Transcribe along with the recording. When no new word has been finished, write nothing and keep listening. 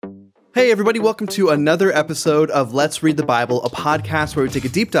Hey everybody, welcome to another episode of Let's Read the Bible, a podcast where we take a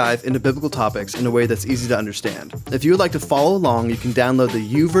deep dive into biblical topics in a way that's easy to understand. If you would like to follow along, you can download the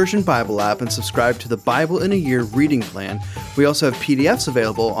YouVersion Bible app and subscribe to the Bible in a Year reading plan. We also have PDFs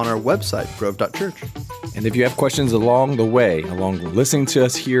available on our website, grove.church. And if you have questions along the way, along listening to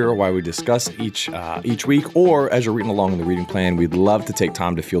us here while we discuss each week, or as you're reading along in the reading plan, we'd love to take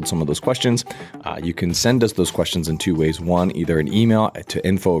time to field some of those questions. You can send us those questions in two ways. One, either an email to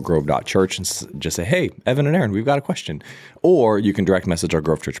info@grove.church and just say, hey, Evan and Aaron, we've got a question. Or you can direct message our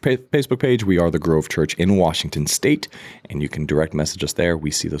Grove Church Facebook page. We are the Grove Church in Washington State, and you can direct message us there.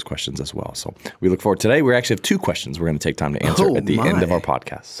 We see those questions as well. So we look forward today. We actually have two questions we're going to take time to answer at the end of our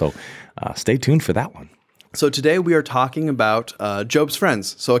podcast. So stay tuned for that one. So today we are talking about Job's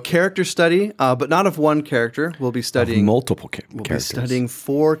friends. So a character study, but not of one character. We'll be studying multiple characters. We'll be studying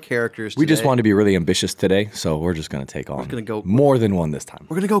four characters today. We just wanted to be really ambitious today, so we're just going to take on more than one this time.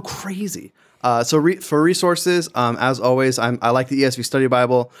 We're going to go crazy. For resources, as always, I like the ESV Study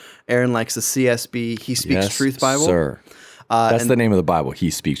Bible. Aaron likes the CSB He Speaks Truth Bible. Sir. That's the name of the Bible. He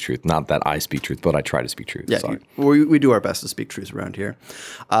speaks truth. Not that I speak truth, but I try to speak truth. Yeah, we do our best to speak truth around here.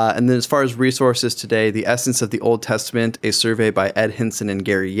 And then as far as resources today, The Essence of the Old Testament, a survey by Ed Hinson and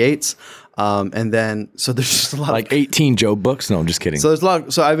Gary Yates. And then, so there's just a lot like 18 Job books. No, I'm just kidding. So there's a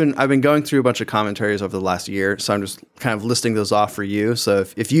lot. So I've been going through a bunch of commentaries over the last year. So I'm just kind of listing those off for you. So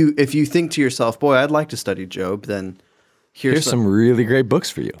if you think to yourself, boy, I'd like to study Job, then here's some really great books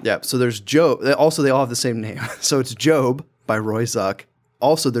for you. Yeah. So there's Job. Also, they all have the same name. So it's Job by Roy Zuck.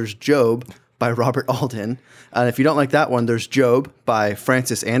 Also, there's Job by Robert Alden. And if you don't like that one, there's Job by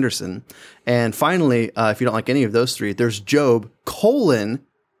Francis Anderson. And finally, if you don't like any of those three, there's Job, The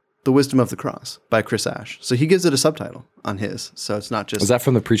Wisdom of the Cross by Chris Ash. So he gives it a subtitle on his. So it's not just... Was that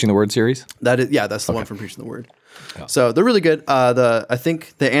from the Preaching the Word series? That's the one from Preaching the Word. Oh. So they're really good. I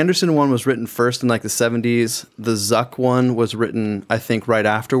think the Anderson one was written first in like the 70s. The Zuck one was written, I think, right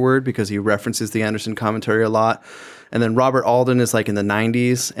afterward because he references the Anderson commentary a lot. And then Robert Alden is like in the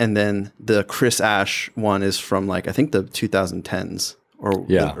 90s. And then the Chris Ash one is from like, I think the 2010s or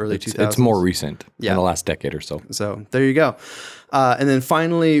the early 2000s. It's more recent in the last decade or so. So there you go. And then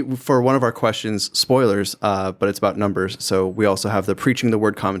finally, for one of our questions, spoilers, but it's about Numbers. So we also have the Preaching the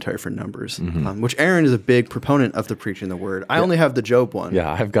Word commentary for Numbers, which Aaron is a big proponent of the Preaching the Word. I only have the Job one.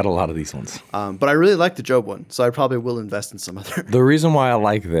 Yeah, I've got a lot of these ones. But I really like the Job one, so I probably will invest in some other. The reason why I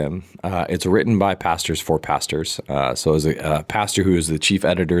like them, it's written by pastors for pastors. So as a pastor who is the chief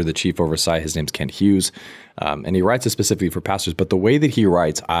editor, the chief oversight, his name's Kent Hughes. And he writes it specifically for pastors. But the way that he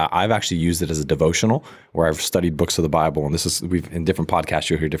writes, I've actually used it as a devotional where I've studied books of the Bible. And we've in different podcasts,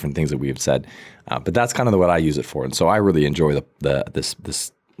 you'll hear different things that we have said. But that's kind of what I use it for. And so I really enjoy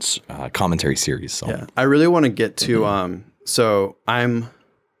this commentary series. So. Yeah, I really want to get to, so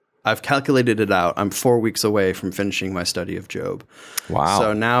I've calculated it out. I'm 4 weeks away from finishing my study of Job. Wow.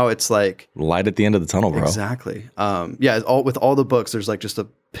 So now it's like... light at the end of the tunnel, bro. Exactly. With all the books, there's like just a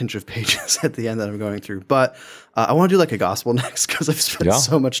pinch of pages at the end that I'm going through. But I want to do like a gospel next because I've spent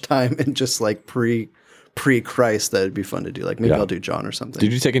so much time in just like pre-Christ that it'd be fun to do. Like maybe I'll do John or something.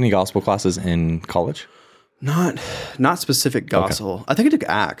 Did you take any gospel classes in college? Not specific gospel. Okay. I think I took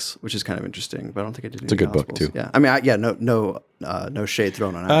Acts, which is kind of interesting, but I don't think I did. It's a good book too. Yeah, I mean, no shade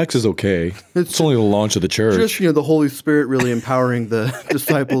thrown on Acts. Acts is okay. It's only the launch of the church. Just the Holy Spirit really empowering the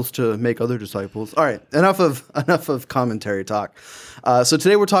disciples to make other disciples. All right, enough of commentary talk. So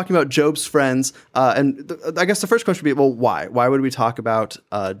today we're talking about Job's friends, and I guess the first question would be, well, why? Why would we talk about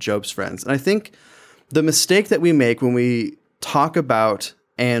Job's friends? And I think the mistake that we make when we talk about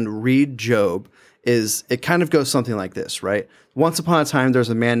and read Job is it kind of goes something like this, right? Once upon a time, there's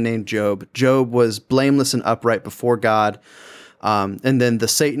a man named Job. Job was blameless and upright before God. And then the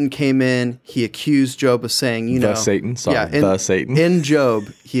Satan came in. He accused Job of saying, the Satan. Sorry, the Satan. In Job,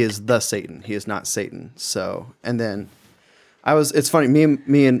 he is the Satan. He is not Satan. So, and then it's funny,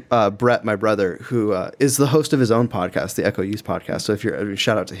 me and Brett, my brother, who is the host of his own podcast, the Echo Youth podcast. So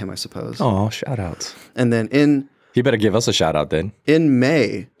shout out to him, I suppose. Oh, shout outs. And then he better give us a shout out then. In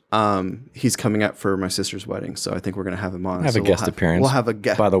May, he's coming up for my sister's wedding, so I think we're going to have him on. A guest appearance. We'll have a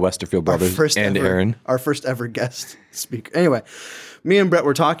guest by the Westerfield brothers and Aaron. Our first ever guest speaker. Anyway, me and Brett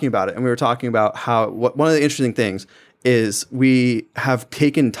were talking about it, and we were talking about how one of the interesting things is we have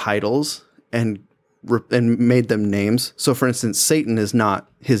taken titles and made them names. So, for instance, Satan is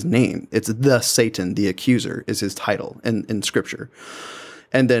not his name; it's the Satan, the accuser, is his title in Scripture.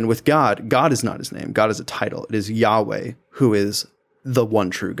 And then with God, God is not his name. God is a title. It is Yahweh, who is the one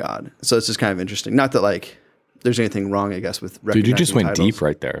true God. So it's just kind of interesting. Not that like there's anything wrong, I guess, with Dude, recognizing you just went titles. deep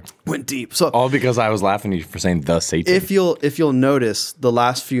right there. Went deep. So All because I was laughing at you for saying the Satan. if you'll notice the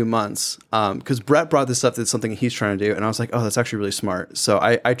last few months, because Brett brought this up, that's something he's trying to do, and I was like, oh, that's actually really smart. So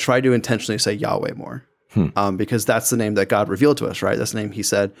I tried to intentionally say Yahweh more, because that's the name that God revealed to us, right? That's the name He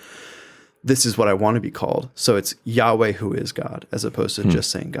said, this is what I want to be called. So it's Yahweh who is God, as opposed to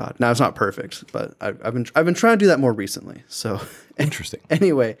just saying God. Now it's not perfect, but I've been trying to do that more recently. So Interesting.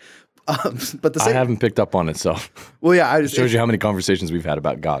 anyway, but I haven't picked up on it, so well, yeah, I just shows you how many conversations we've had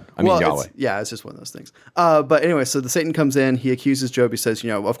about God. I mean, Yahweh. It's just one of those things. But anyway, so the Satan comes in, he accuses Job. He says,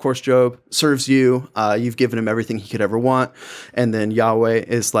 of course, Job serves you. You've given him everything he could ever want. And then Yahweh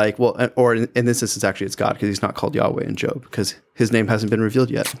is like, well, or in this instance, actually, it's God, because he's not called Yahweh in Job, because his name hasn't been revealed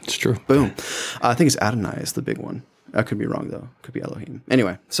yet. It's true. Boom. I think it's Adonai is the big one. I could be wrong, though. Could be Elohim.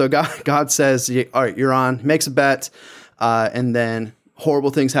 Anyway, so God says, all right, you're on. He makes a bet, and then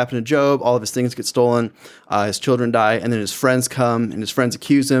horrible things happen to Job. All of his things get stolen. His children die. And then his friends come and his friends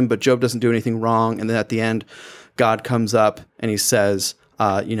accuse him, but Job doesn't do anything wrong. And then at the end, God comes up and he says,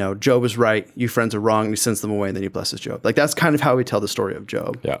 Job is right. You friends are wrong. And he sends them away and then he blesses Job. Like, that's kind of how we tell the story of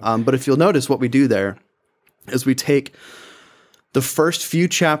Job. Yeah. But if you'll notice, what we do there is we take the first few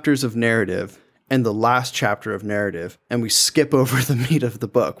chapters of narrative and the last chapter of narrative, and we skip over the meat of the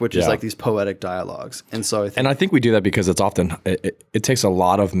book, which is like these poetic dialogues. And so I think we do that because it's often, it takes a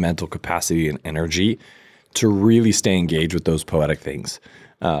lot of mental capacity and energy to really stay engaged with those poetic things.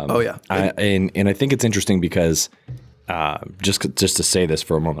 And I think it's interesting because just to say this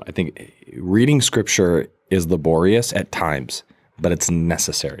for a moment, I think reading scripture is laborious at times, but it's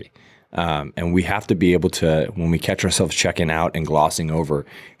necessary. And we have to be able to, when we catch ourselves checking out and glossing over,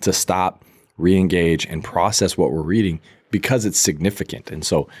 to stop, re-engage, and process what we're reading because it's significant. And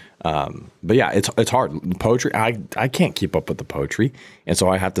so, but yeah, it's hard. Poetry, I can't keep up with the poetry. And so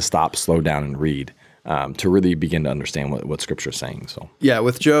I have to stop, slow down, and read to really begin to understand what Scripture is saying. So yeah,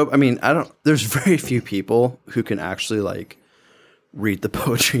 with Job, I mean, there's very few people who can actually like read the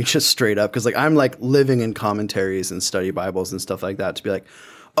poetry just straight up. Cause like I'm like living in commentaries and study Bibles and stuff like that to be like,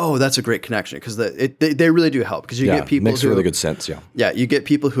 oh, that's a great connection, because they really do help, because you get people makes really good sense. Yeah, you get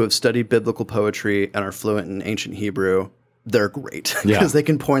people who have studied biblical poetry and are fluent in ancient Hebrew. They're great because they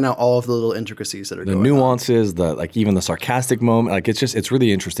can point out all of the little intricacies that are going on. The nuances, even the sarcastic moment, like it's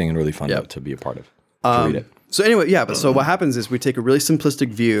really interesting and really fun to be a part of. To read it. So anyway, but so what happens is we take a really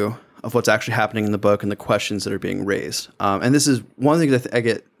simplistic view of what's actually happening in the book and the questions that are being raised. And this is one of the things I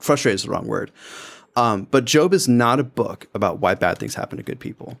get frustrated is the wrong word. But Job is not a book about why bad things happen to good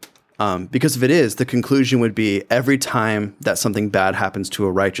people. Because if it is, the conclusion would be every time that something bad happens to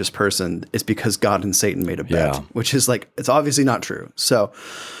a righteous person, it's because God and Satan made a bet, which is like, it's obviously not true. So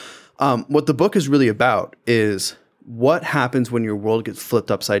what the book is really about is what happens when your world gets flipped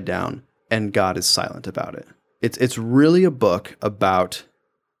upside down and God is silent about it. It's really a book about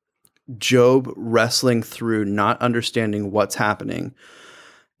Job wrestling through not understanding what's happening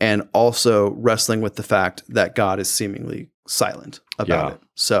and also wrestling with the fact that God is seemingly silent about it.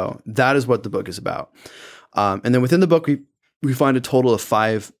 So that is what the book is about. And then within the book, we find a total of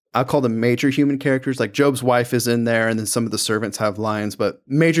 5, I'll call them major human characters. Like Job's wife is in there, and then some of the servants have lines, but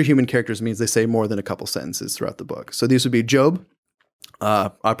major human characters means they say more than a couple sentences throughout the book. So these would be Job,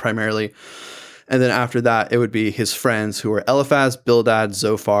 primarily. And then after that, it would be his friends who are Eliphaz, Bildad,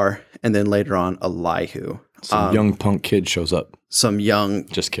 Zophar, and then later on Elihu. Some young punk kid shows up.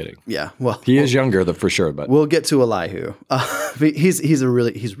 Just kidding. Yeah, well, he is younger, for sure, but we'll get to Elihu. He's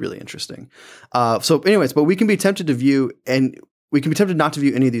really interesting. So, anyways, but we can be tempted to view, and we can be tempted not to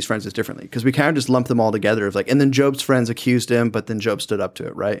view any of these friends as differently, because we kind of just lump them all together. Of like, and then Job's friends accused him, but then Job stood up to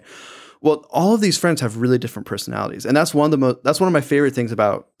it, right? Well, all of these friends have really different personalities, and that's one of my favorite things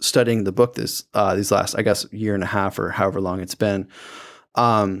about studying the book these last, I guess, year and a half or however long it's been.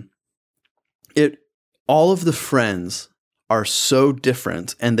 All of the friends are so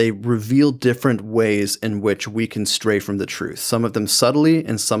different, and they reveal different ways in which we can stray from the truth. Some of them subtly,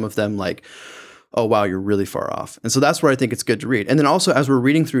 and some of them like, oh, wow, you're really far off. And so that's where I think it's good to read. And then also, as we're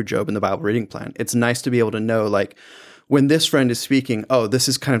reading through Job in the Bible reading plan, it's nice to be able to know, like, when this friend is speaking, oh, this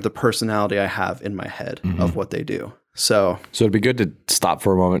is kind of the personality I have in my head of what they do. So it'd be good to stop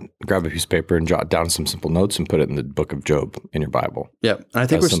for a moment, grab a piece of paper, and jot down some simple notes and put it in the book of Job in your Bible. Yeah. And I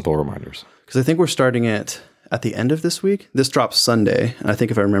think simple reminders. Because I think we're starting it at the end of this week. This drops Sunday. And I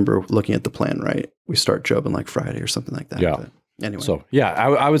think if I remember looking at the plan right, we start Job on like Friday or something like that. Yeah. But anyway. So yeah,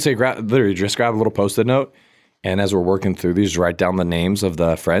 I would say literally just grab a little Post-it note. And as we're working through these, write down the names of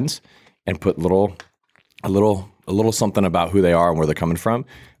the friends and put a little something about who they are and where they're coming from,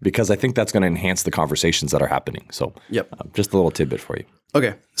 because I think that's going to enhance the conversations that are happening. So just a little tidbit for you.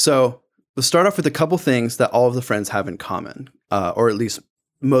 Okay. So let's start off with a couple things that all of the friends have in common, or at least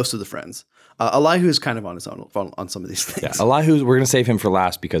most of the friends. Elihu is kind of on his own on some of these things. Yeah, Elihu, we're going to save him for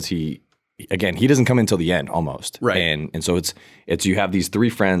last because he doesn't come until the end almost. Right. And so it's you have these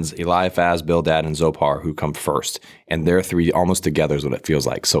three friends, Eliphaz, Bildad, and Zophar, who come first. And they're three almost together is what it feels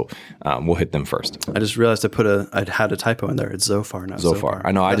like. So we'll hit them first. I just realized I had a typo in there. It's Zophar, not Zophar.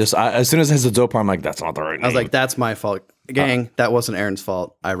 I know. As soon as it says Zophar, I'm like, that's not the right name. I was like, that's my fault. Gang, that wasn't Aaron's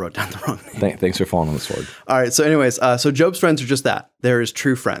fault. I wrote down the wrong name. Thanks for falling on the sword. All right. So anyways, so Job's friends are just that. They're his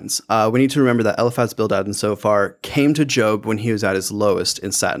true friends. We need to remember that Eliphaz, Bildad, and Zophar came to Job when he was at his lowest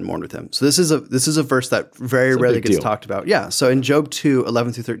and sat and mourned with him. So this is a verse that very rarely gets talked about. Yeah. So in Job 2,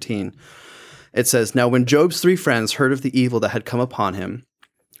 11 through 13, it says, "Now when Job's three friends heard of the evil that had come upon him,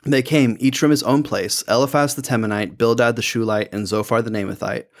 they came, each from his own place, Eliphaz the Temanite, Bildad the Shuhite, and Zophar the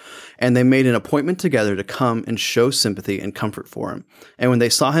Naamathite. And they made an appointment together to come and show sympathy and comfort for him. And when they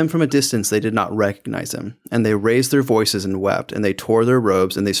saw him from a distance, they did not recognize him. And they raised their voices and wept, and they tore their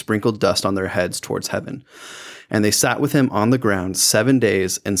robes, and they sprinkled dust on their heads towards heaven. And they sat with him on the ground 7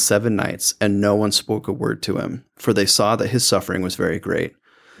 days and 7 nights, and no one spoke a word to him, for they saw that his suffering was very great."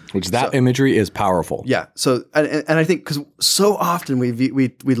 Imagery is powerful. Yeah. So, and I think because so often we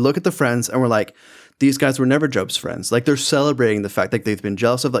look at the friends and we're like, these guys were never Job's friends. Like they're celebrating the fact that they've been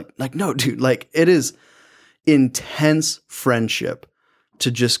jealous of like, no, dude, like it is intense friendship to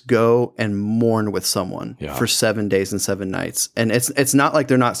just go and mourn with someone for 7 days and 7 nights. And it's not like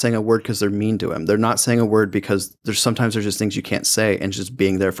they're not saying a word because they're mean to him. They're not saying a word because sometimes there's just things you can't say and just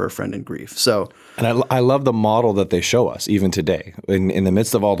being there for a friend in grief. So, and I love the model that they show us even today in the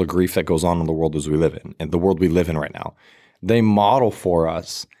midst of all the grief that goes on in the world as we live in, and the world we live in right now. They model for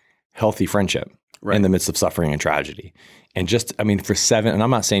us healthy friendship in the midst of suffering and tragedy. And for 7, and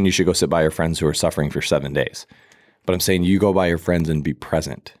I'm not saying you should go sit by your friends who are suffering for 7 days. But I'm saying you go by your friends and be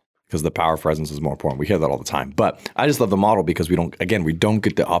present because the power of presence is more important. We hear that all the time. But I just love the model because we don't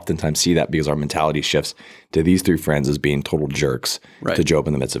get to oftentimes see that because our mentality shifts to these three friends as being total jerks to Job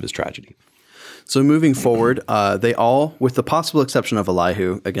in the midst of his tragedy. So moving forward, they all, with the possible exception of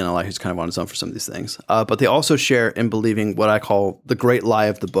Elihu, again, Elihu's kind of on his own for some of these things, but they also share in believing what I call the great lie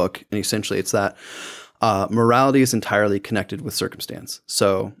of the book. And essentially it's that morality is entirely connected with circumstance.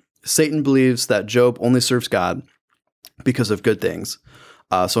 So Satan believes that Job only serves God because of good things.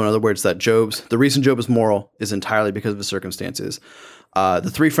 So in other words, that the reason Job is moral is entirely because of his circumstances. The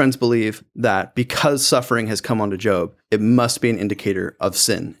three friends believe that because suffering has come onto Job, it must be an indicator of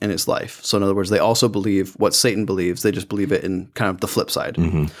sin in his life. So in other words, they also believe what Satan believes. They just believe it in kind of the flip side.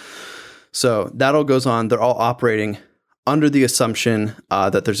 Mm-hmm. So that all goes on. They're all operating under the assumption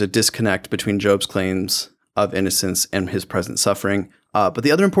that there's a disconnect between Job's claims of innocence and his present suffering. But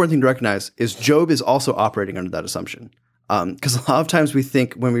the other important thing to recognize is Job is also operating under that assumption. Because a lot of times we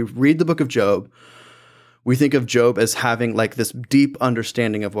think when we read the book of Job, we think of Job as having like this deep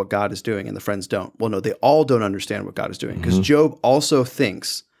understanding of what God is doing, and the friends don't. Well, no, they all don't understand what God is doing because Job also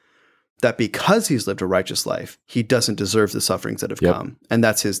thinks that because he's lived a righteous life, he doesn't deserve the sufferings that have come, and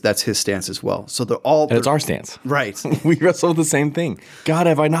that's his stance as well. So it's our stance, right? We wrestle with the same thing. God,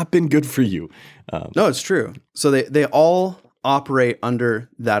 have I not been good for you? No, it's true. So they all operate under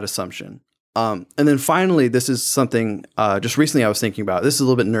that assumption. And then finally, this is something just recently I was thinking about. This is a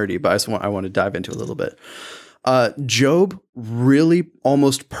little bit nerdy, but I want to dive into a little bit. Job really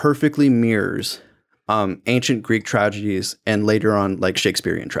almost perfectly mirrors ancient Greek tragedies and later on like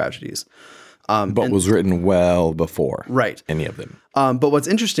Shakespearean tragedies. But was written well before any of them. But what's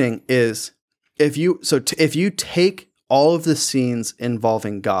interesting is if you take all of the scenes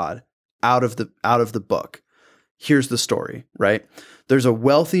involving God out of the book, here's the story, right? There's a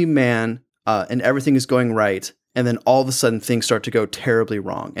wealthy man and everything is going right. And then all of a sudden things start to go terribly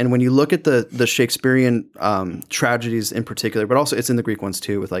wrong. And when you look at the Shakespearean tragedies in particular, but also it's in the Greek ones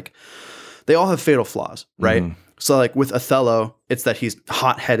too, with like, they all have fatal flaws, right? Mm-hmm. So like with Othello, it's that he's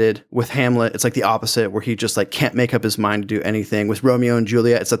hot-headed. With Hamlet, it's like the opposite, where he just like can't make up his mind to do anything. With Romeo and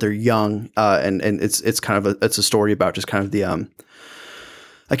Juliet, it's that they're young, and it's kind of it's a story about just kind of the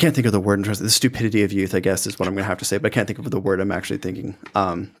I can't think of the word. The stupidity of youth, I guess, is what I'm going to have to say, but I can't think of the word I'm actually thinking.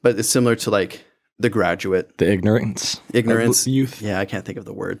 But it's similar to like The Graduate. The ignorance of youth. Yeah, I can't think of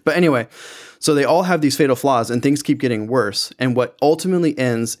the word. But anyway, so they all have these fatal flaws and things keep getting worse. And what ultimately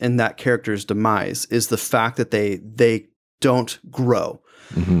ends in that character's demise is the fact that they don't grow.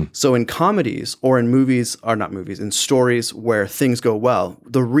 Mm-hmm. So in comedies or in movies, or not movies, in stories where things go well,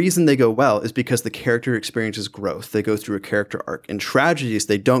 the reason they go well is because the character experiences growth. They go through a character arc. In tragedies,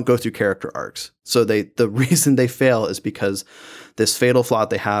 they don't go through character arcs. So the reason they fail is because this fatal flaw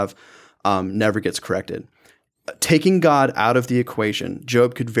they have never gets corrected. taking God out of the equation,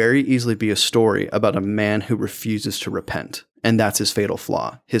 Job could very easily be a story about a man who refuses to repent. And that's his fatal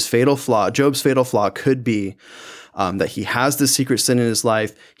flaw. Job's fatal flaw could be that he has this secret sin in his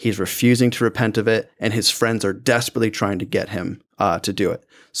life. He's refusing to repent of it. And his friends are desperately trying to get him to do it.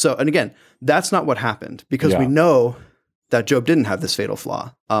 So, and again, that's not what happened, because we know that Job didn't have this fatal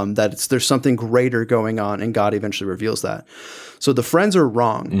flaw, there's something greater going on, and God eventually reveals that. So the friends are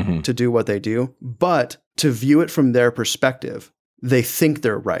wrong to do what they do, but to view it from their perspective, they think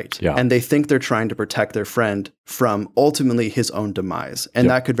they're right. Yeah. And they think they're trying to protect their friend from ultimately his own demise. And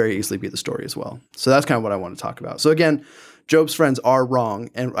that could very easily be the story as well. So that's kind of what I want to talk about. So again, Job's friends are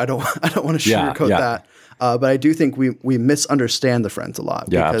wrong, and I don't want to sugarcoat that. But I do think we misunderstand the friends a lot,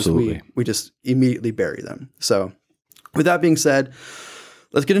 because we just immediately bury them. So with that being said,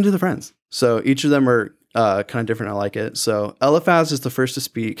 let's get into the friends. So each of them are kind of different. I like it. So Eliphaz is the first to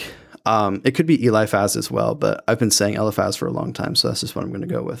speak. It could be Eliphaz as well, but I've been saying Eliphaz for a long time, so that's just what I'm going to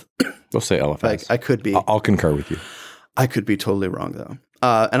go with. We'll say Eliphaz. I could be. I'll concur with you. I could be totally wrong, though.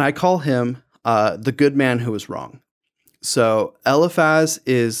 And I call him the good man who was wrong. So Eliphaz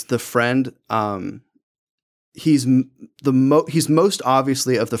is the friend. He's most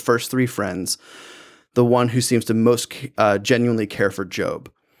obviously of the first three friends, the one who seems to most genuinely care for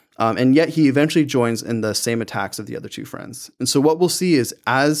Job. And yet he eventually joins in the same attacks of the other two friends. And so what we'll see is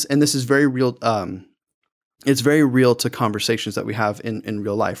and this is very real, it's very real to conversations that we have in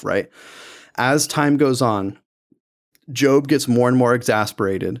real life, right? As time goes on, Job gets more and more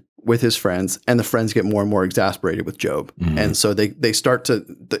exasperated with his friends, and the friends get more and more exasperated with Job. Mm-hmm. And so they start to,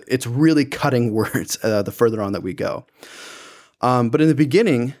 it's really cutting words the further on that we go. But in the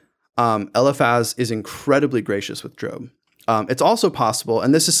beginning, Eliphaz is incredibly gracious with Job. It's also possible,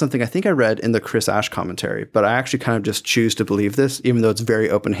 and this is something I think I read in the Chris Ash commentary, but I actually kind of just choose to believe this, even though it's very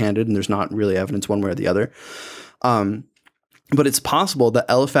open-handed and there's not really evidence one way or the other. But it's possible that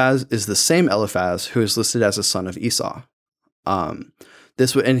Eliphaz is the same Eliphaz who is listed as a son of Esau.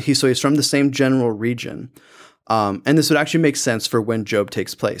 He's from the same general region. And this would actually make sense for when Job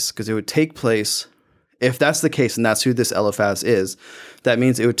takes place, because it would take place, if that's the case, and that's who this Eliphaz is, that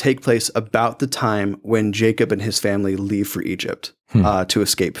means it would take place about the time when Jacob and his family leave for Egypt to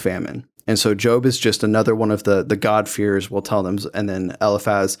escape famine. And so Job is just another one of the God-fearers, we'll tell them. And then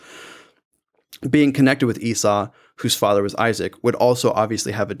Eliphaz, being connected with Esau, whose father was Isaac, would also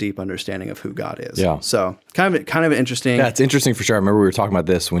obviously have a deep understanding of who God is. Yeah. So kind of interesting. Yeah, it's interesting for sure. I remember we were talking about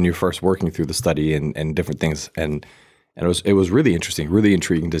this when you were first working through the study and different things, and it was really interesting, really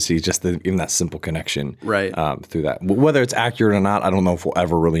intriguing to see just even that simple connection through that. Whether it's accurate or not, I don't know if we'll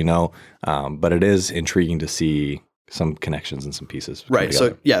ever really know, but it is intriguing to see some connections and some pieces. Right.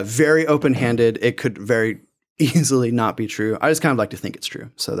 So yeah, very open-handed. It could very easily not be true. I just kind of like to think it's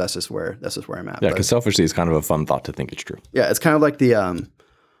true. So that's just where I'm at. Yeah, because selfishly, it's kind of a fun thought to think it's true. Yeah, it's kind of like the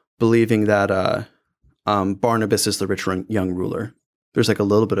believing that Barnabas is the rich young ruler. There's like a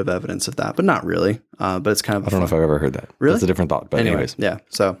little bit of evidence of that, but not really. But it's kind of I don't know if I've ever heard that. Really? That's a different thought. But anyways. Yeah.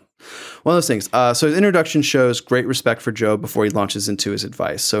 So one of those things. So his introduction shows great respect for Job before he launches into his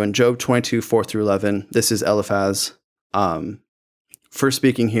advice. So in Job 22, 4 through 11, this is Eliphaz first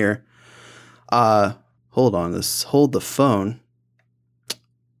speaking here. Hold the phone.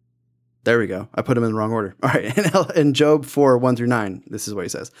 There we go. I put him in the wrong order. All right. In Job 4, 1 through 9, this is what he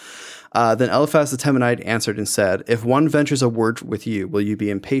says. Then Eliphaz the Temanite answered and said, "If one ventures a word with you, will you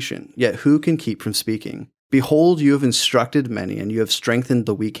be impatient? Yet who can keep from speaking? Behold, you have instructed many, and you have strengthened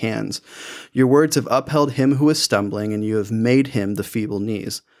the weak hands. Your words have upheld him who is stumbling, and you have made him the feeble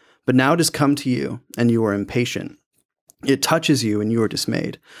knees. But now it has come to you, and you are impatient. It touches you, and you are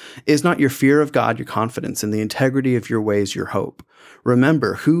dismayed. Is not your fear of God your confidence, and the integrity of your ways your hope?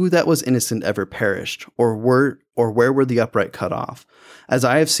 Remember, who that was innocent ever perished, or where were the upright cut off? As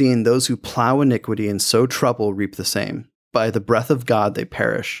I have seen, those who plow iniquity and sow trouble reap the same. By the breath of God they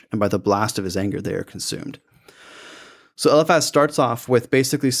perish, and by the blast of his anger they are consumed." So Eliphaz starts off with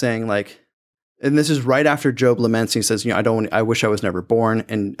basically saying, like, and this is right after Job laments, and he says, I wish I was never born.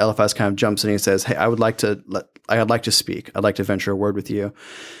 And Eliphaz kind of jumps in and he says, hey, I'd like to speak. I'd like to venture a word with you.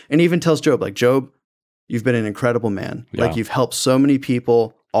 And he even tells Job, like, Job, you've been an incredible man. Yeah. Like, you've helped so many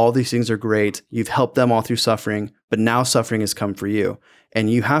people. All these things are great. You've helped them all through suffering, but now suffering has come for you. And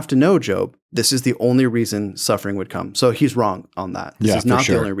you have to know, Job, this is the only reason suffering would come. So he's wrong on that. This is not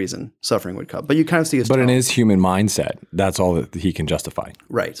the only reason suffering would come. But you kind of see his tone. In his human mindset, that's all that he can justify.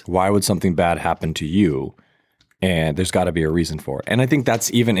 Right. Why would something bad happen to you? And there's got to be a reason for it. And I think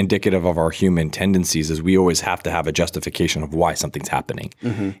that's even indicative of our human tendencies, is we always have to have a justification of why something's happening.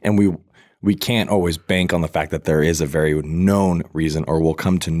 Mm-hmm. And we can't always bank on the fact that there is a very known reason, or we'll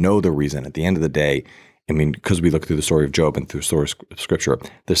come to know the reason at the end of the day. I mean, because we look through the story of Job and through the story of Scripture,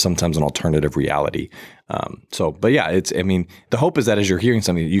 there's sometimes an alternative reality. But yeah, the hope is that as you're hearing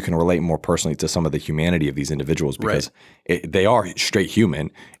something, you can relate more personally to some of the humanity of these individuals, because they are straight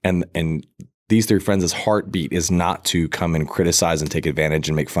human, and these three friends' heartbeat is not to come and criticize and take advantage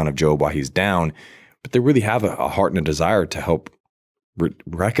and make fun of Job while he's down, but they really have a heart and a desire to help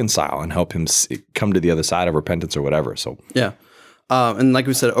reconcile and help him come to the other side of repentance or whatever. So yeah. And like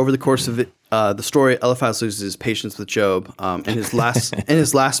we said, over the course of the story, Eliphaz loses his patience with Job. In his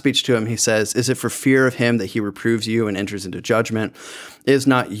last speech to him, he says, "Is it for fear of him that he reproves you and enters into judgment? Is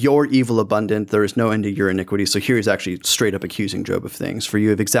not your evil abundant? There is no end to your iniquity." So here he's actually straight up accusing Job of things. "For you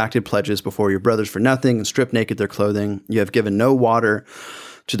have exacted pledges before your brothers for nothing, and stripped naked their clothing. You have given no water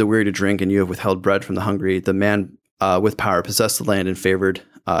to the weary to drink, and you have withheld bread from the hungry. The man with power possessed the land and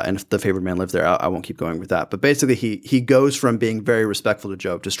the favored man lived there." I won't keep going with that. But basically he goes from being very respectful to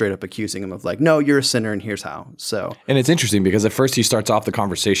Job to straight up accusing him of like, no, you're a sinner and here's how. So, and it's interesting because at first he starts off the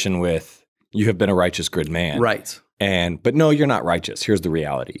conversation with, "You have been a righteous good man." Right. But no, you're not righteous. Here's the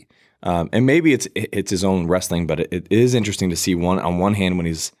reality. And maybe it's his own wrestling, but it is interesting to see on one hand, when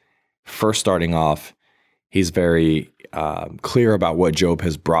he's first starting off, he's very clear about what Job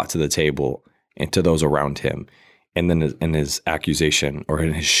has brought to the table and to those around him. And then in his accusation or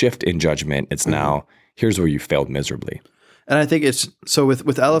in his shift in judgment, it's now, here's where you failed miserably. And I think it's so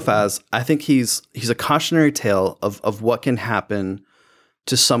with Eliphaz, I think he's a cautionary tale of what can happen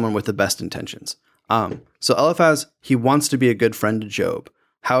to someone with the best intentions. So Eliphaz, he wants to be a good friend to Job.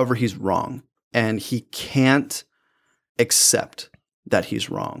 However, he's wrong, and he can't accept that he's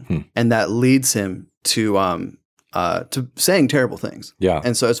wrong, and that leads him to saying terrible things. Yeah,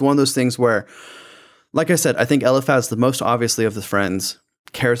 and so it's one of those things where, like I said, I think Eliphaz, the most obviously of the friends,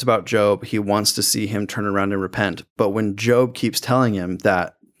 cares about Job. He wants to see him turn around and repent. But when Job keeps telling him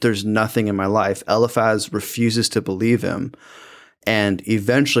that there's nothing in my life, Eliphaz refuses to believe him. And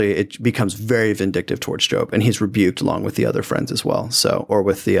eventually it becomes very vindictive towards Job. And he's rebuked along with the other friends as well. So, or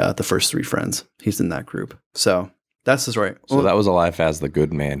with the first three friends. He's in that group. So that's the story. So that was Eliphaz, the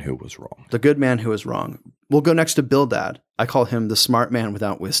good man who was wrong. The good man who was wrong. We'll go next to Bildad. I call him the smart man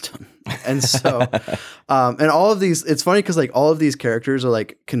without wisdom. And so, and all of these, it's funny because like all of these characters are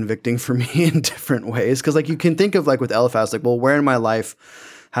like convicting for me in different ways. Because like you can think of like with Eliphaz, like, well, where in my life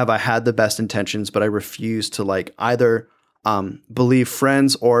have I had the best intentions, but I refuse to like either believe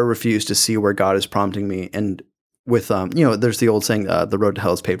friends or refuse to see where God is prompting me. And with, there's the old saying, the road to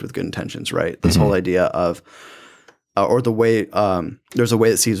hell is paved with good intentions, right? This whole idea of, or the way, there's a way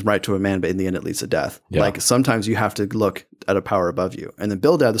that seems right to a man, but in the end it leads to death. Yeah. Like sometimes you have to look at a power above you. And then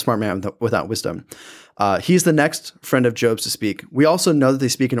Bildad, the smart man without wisdom, he's the next friend of Job's to speak. We also know that they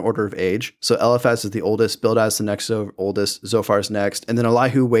speak in order of age. So Eliphaz is the oldest, Bildad is the next oldest, Zophar is next, and then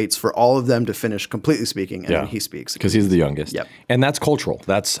Elihu waits for all of them to finish completely speaking, and then he speaks. Because he's the youngest. Yep. And that's cultural.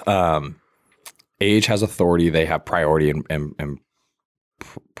 That's age has authority. They have priority and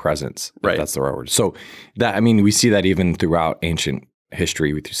presence. Right. That's the right word. So that, I mean, we see that even throughout ancient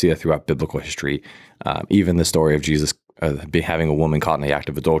history. We see that throughout biblical history. Even the story of Jesus having a woman caught in the act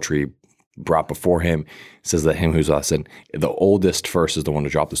of adultery brought before him says that him who's less, and the oldest first is the one to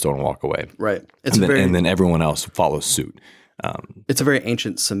drop the stone and walk away. Right. And then everyone else follows suit. It's a very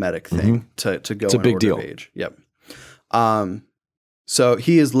ancient Semitic thing to go. It's a big deal. Age. Yep. So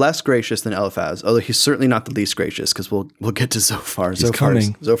he is less gracious than Eliphaz, although he's certainly not the least gracious, because we'll get to Zophar.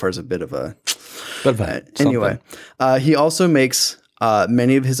 Zophar's a bit of a anyway. He also makes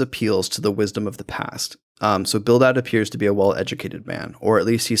many of his appeals to the wisdom of the past. So Bildad appears to be a well-educated man, or at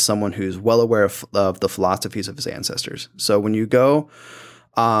least he's someone who's well aware of the philosophies of his ancestors. So when you go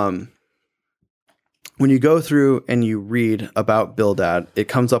through and you read about Bildad, it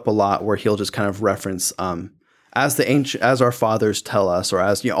comes up a lot where he'll just kind of reference as our fathers tell us, or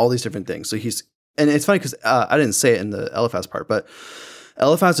as all these different things. So and it's funny because I didn't say it in the Eliphaz part, but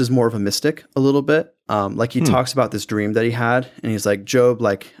Eliphaz is more of a mystic a little bit. Like he talks about this dream that he had, and he's like, Job,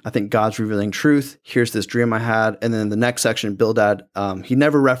 like, I think God's revealing truth. Here's this dream I had. And then the next section, Bildad, he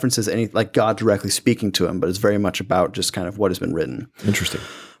never references any like God directly speaking to him, but it's very much about just kind of what has been written. Interesting.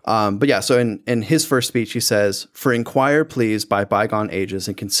 But yeah, so in his first speech, he says, "For inquire, please, by bygone ages,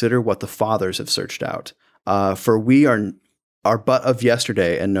 and consider what the fathers have searched out. For we are but of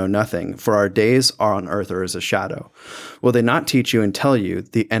yesterday and know nothing, for our days are on earth or as a shadow. Will they not teach you and tell you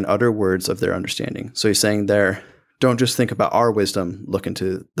and utter words of their understanding?" So he's saying there, don't just think about our wisdom, look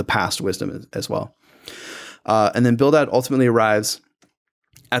into the past wisdom as well. And then Bildad ultimately arrives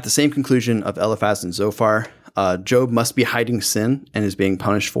at the same conclusion of Eliphaz and Zophar. Job must be hiding sin and is being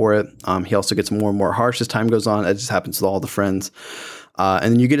punished for it. He also gets more and more harsh as time goes on. It just happens with all the friends.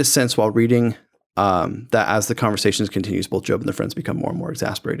 And then you get a sense while reading that as the conversations continues, both Job and the friends become more and more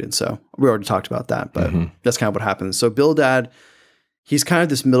exasperated. So we already talked about that, but that's kind of what happens. So Bildad, he's kind of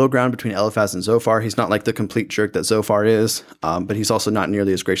this middle ground between Eliphaz and Zophar. He's not like the complete jerk that Zophar is, but he's also not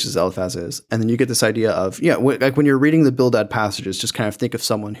nearly as gracious as Eliphaz is. And then you get this idea of, like when you're reading the Bildad passages, just kind of think of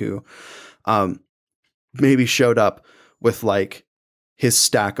someone who maybe showed up with like his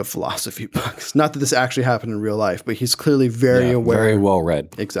stack of philosophy books. Not that this actually happened in real life, but he's clearly very aware. Very well read.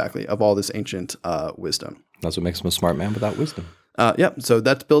 Exactly. Of all this ancient wisdom. That's what makes him a smart man without wisdom. So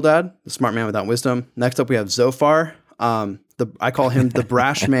that's Bildad, the smart man without wisdom. Next up, we have Zophar. I call him the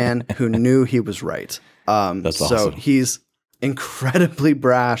brash man who knew he was right. That's awesome. So he's incredibly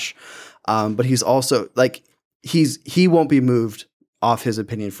brash, but he's also like, he won't be moved off his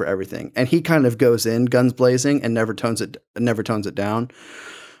opinion for everything. And he kind of goes in guns blazing and never tones it down.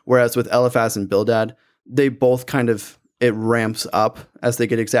 Whereas with Eliphaz and Bildad, they both kind of, it ramps up as they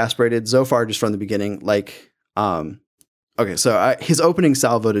get exasperated. Zophar just from the beginning, like, his opening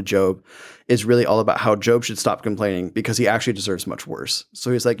salvo to Job is really all about how Job should stop complaining because he actually deserves much worse.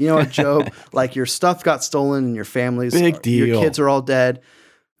 So he's like, you know what, Job, like your stuff got stolen and your Big deal. Your kids are all dead.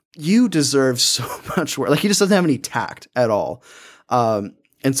 You deserve so much worse. Like he just doesn't have any tact at all.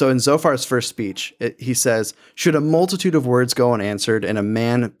 And so in Zophar's first speech, he says, should a multitude of words go unanswered and a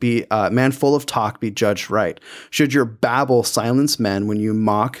man full of talk be judged right? Should your babble silence men? When you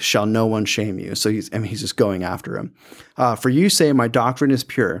mock, shall no one shame you? So he's just going after him. For you say, my doctrine is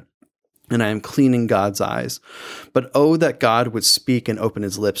pure, and I am clean in God's eyes. But oh, that God would speak and open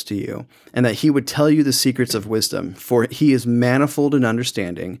his lips to you, and that he would tell you the secrets of wisdom, for he is manifold in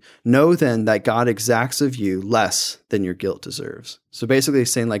understanding. Know then that God exacts of you less than your guilt deserves. So basically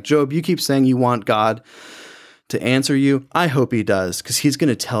he's saying, like, Job, you keep saying you want God to answer you. I hope he does, because he's going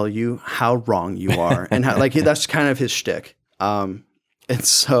to tell you how wrong you are. And how, like, that's kind of his shtick. And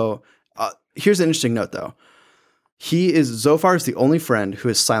so here's an interesting note, though. Zophar is the only friend who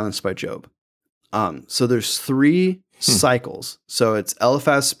is silenced by Job. So there's 3 cycles. So it's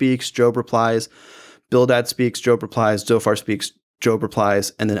Eliphaz speaks, Job replies, Bildad speaks, Job replies, Zophar speaks, Job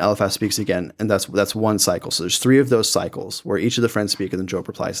replies, and then Eliphaz speaks again. And that's one cycle. So there's 3 of those cycles where each of the friends speak and then Job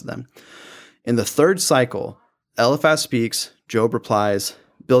replies to them. In the 3rd cycle, Eliphaz speaks, Job replies,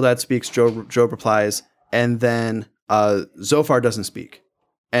 Bildad speaks, Job replies, and then Zophar doesn't speak.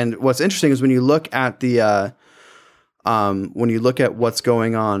 And what's interesting is when you look at what's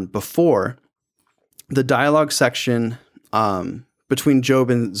going on before, the dialogue section between Job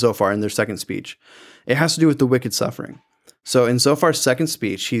and Zophar in their second speech, it has to do with the wicked suffering. So in Zophar's second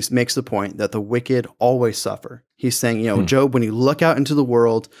speech, he makes the point that the wicked always suffer. He's saying, Job, when you look out into the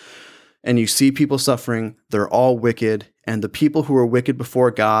world and you see people suffering, they're all wicked. And the people who are wicked before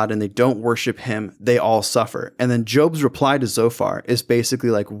God and they don't worship him, they all suffer. And then Job's reply to Zophar is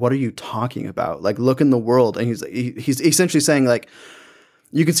basically like, what are you talking about? Like, look in the world. And he's essentially saying, like,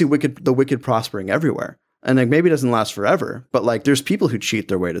 you can see the wicked prospering everywhere. And like, maybe it doesn't last forever, but like, there's people who cheat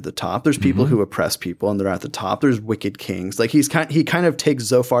their way to the top. There's people who oppress people and they're at the top. There's wicked kings. Like he kind of takes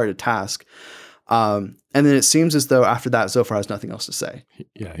Zophar to task. And then it seems as though after that, Zophar has nothing else to say.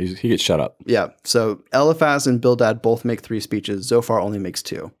 Yeah, he gets shut up. Yeah. So Eliphaz and Bildad both make 3 speeches. Zophar only makes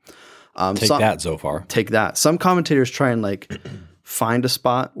 2. Take that, Zophar. Take that. Some commentators try and like find a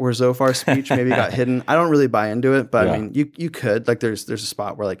spot where Zophar's speech maybe got hidden. I don't really buy into it, but I mean, you could, like, there's a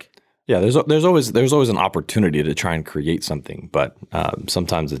spot where like. Yeah, there's always an opportunity to try and create something, but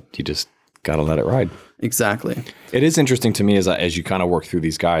sometimes you just got to let it ride. Exactly. It is interesting to me as you kind of work through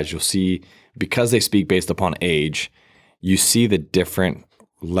these guys, you'll see, because they speak based upon age, you see the different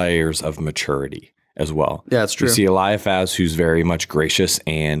layers of maturity as well. Yeah, it's true. You see Eliphaz, who's very much gracious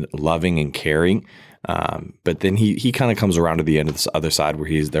and loving and caring, but then he kind of comes around to the end of this other side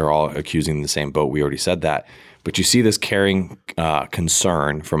where they're all accusing the same boat. We already said that. But you see this caring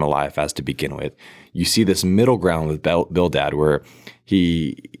concern from Eliphaz to begin with. You see this middle ground with Bildad where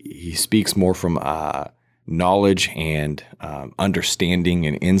he speaks more from knowledge and understanding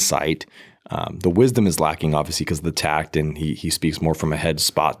and insight. The wisdom is lacking, obviously, because of the tact, and he speaks more from a head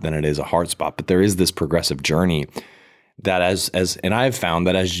spot than it is a heart spot. But there is this progressive journey that and I've found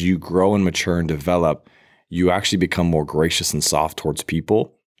that as you grow and mature and develop, you actually become more gracious and soft towards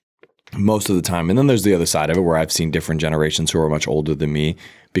people most of the time. And then there's the other side of it where I've seen different generations who are much older than me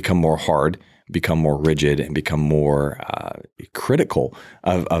become more hard, become more rigid, and become more critical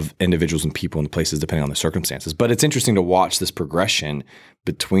of individuals and people and places depending on the circumstances. But it's interesting to watch this progression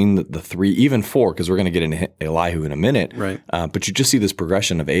between the 3, even 4, because we're going to get into Elihu in a minute. Right. But you just see this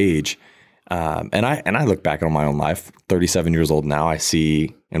progression of age And I look back on my own life, 37 years old now. I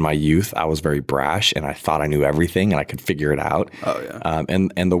see in my youth, I was very brash and I thought I knew everything and I could figure it out. Oh, yeah.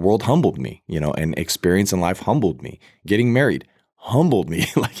 And the world humbled me, and experience in life humbled me. Getting married humbled me.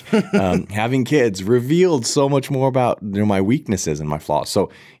 Having kids revealed so much more about my weaknesses and my flaws. So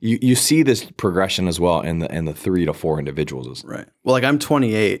you see this progression as well in the 3 to 4 individuals. Right. Well, I'm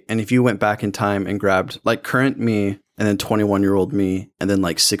 28, and if you went back in time and grabbed current me and then 21-year-old me and then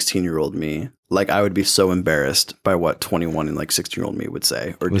 16-year-old me, I would be so embarrassed by what 21 and 16-year-old me would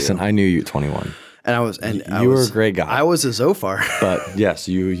say or Listen, do. I knew you at 21. And you were a great guy. I was a Zophar. But yes,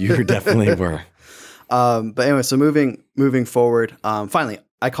 you definitely were. But anyway, so moving forward, finally,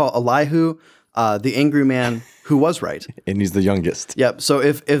 I call Elihu the angry man who was right. And he's the youngest. Yep. So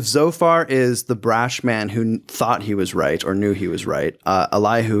if Zophar is the brash man who thought he was right or knew he was right,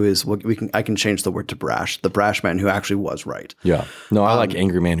 Elihu is I can change the word to brash, the brash man who actually was right. Yeah. No, I like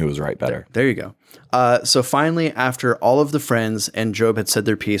angry man who was right better. There you go. So finally, after all of the friends and Job had said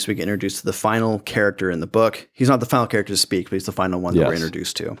their piece, we get introduced to the final character in the book. He's not the final character to speak, but he's the final one that we're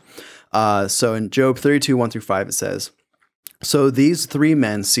introduced to. So in Job 32, 1-5, it says, "So these 3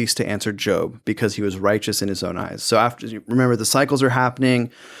 men ceased to answer Job because he was righteous in his own eyes." So remember, the cycles are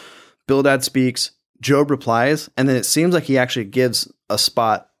happening. Bildad speaks, Job replies, and then it seems like he actually gives a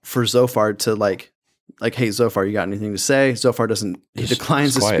spot for Zophar to hey, Zophar, you got anything to say? Zophar he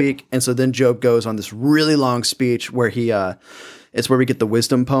declines to speak. And so then Job goes on this really long speech where it's where we get the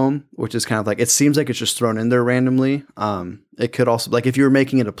wisdom poem, which is kind of it seems like it's just thrown in there randomly. It could also, if you were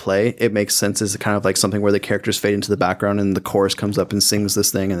making it a play, it makes sense as kind of something where the characters fade into the background and the chorus comes up and sings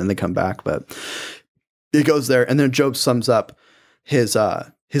this thing and then they come back. But it goes there. And then Job sums up his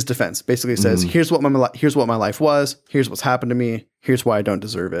defense. Basically says, here's what my life was. Here's what's happened to me. Here's why I don't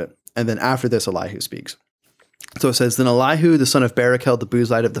deserve it. And then after this, Elihu speaks. So it says, "Then Elihu, the son of Barachel, the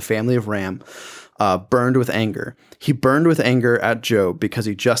Buzite of the family of Ram, burned with anger. He burned with anger at Job because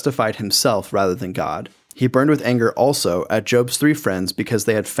he justified himself rather than God. He burned with anger also at Job's 3 friends because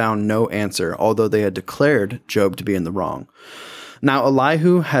they had found no answer, although they had declared Job to be in the wrong. Now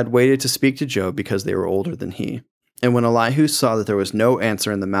Elihu had waited to speak to Job because they were older than he. And when Elihu saw that there was no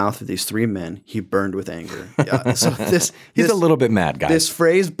answer in the mouth of these 3 men, he burned with anger." Yeah, so he's a little bit mad, guys. This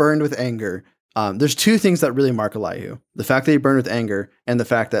phrase "burned with anger," there's 2 things that really mark Elihu: the fact that he burned with anger, and the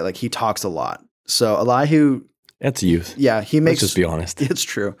fact that he talks a lot. So Elihu, that's youth. Yeah, he makes. Let's just be honest. It's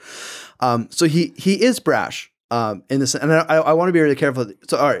true. So he is brash in this, and I want to be really careful.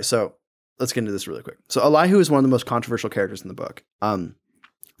 So all right, so let's get into this really quick. So Elihu is one of the most controversial characters in the book.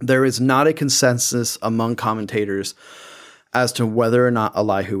 There is not a consensus among commentators as to whether or not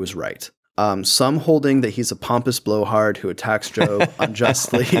Elihu was right. Some holding that he's a pompous blowhard who attacks Job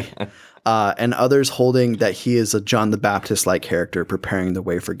unjustly, and others holding that he is a John the Baptist-like character preparing the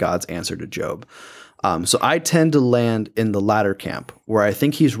way for God's answer to Job. So I tend to land in the latter camp, where I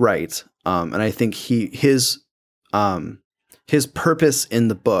think he's right, and I think his purpose in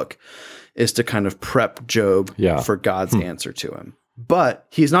the book is to kind of prep Job for God's answer to him. But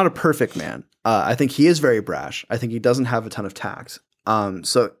he's not a perfect man. I think he is very brash. I think he doesn't have a ton of tact.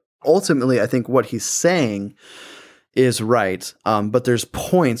 So ultimately, I think what he's saying is right. But there's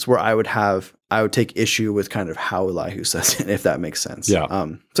points where I would take issue with kind of how Elihu says it, if that makes sense. Yeah.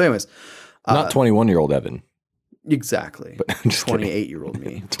 So anyways. Not 21-year-old Evan. Exactly. But I'm just 28-year-old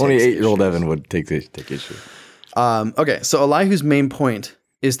me. 28-year-old Evan would take issue. Okay. So Elihu's main point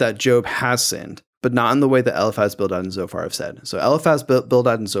is that Job has sinned, but not in the way that Eliphaz, Bildad, and Zophar have said. So Eliphaz,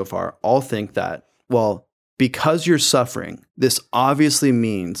 Bildad, and Zophar all think that, well, because you're suffering, this obviously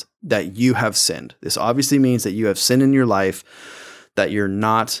means that you have sinned. This obviously means that you have sin in your life, that you're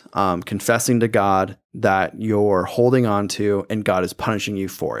not confessing to God, that you're holding on to, and God is punishing you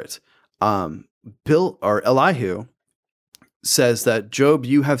for it. Elihu says that, Job,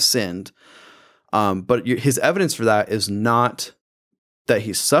 you have sinned, but his evidence for that is not that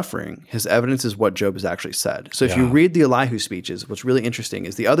he's suffering. His evidence is what Job has actually said. So if you read the Elihu speeches, what's really interesting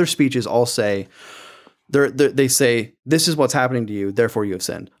is the other speeches all say, they say, this is what's happening to you, therefore you have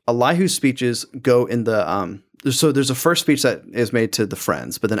sinned. Elihu's speeches go in the, so there's a first speech that is made to the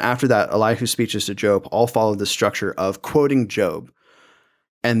friends, but then after that, Elihu's speeches to Job all follow the structure of quoting Job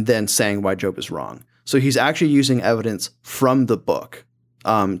and then saying why Job is wrong. So he's actually using evidence from the book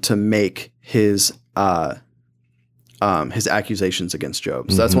to make his accusations against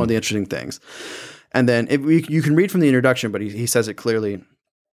Job. So that's one of the interesting things. And then you can read from the introduction, but he says it clearly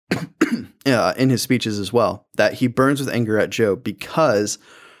in his speeches as well, that he burns with anger at Job because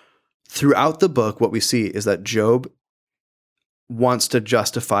throughout the book, what we see is that Job wants to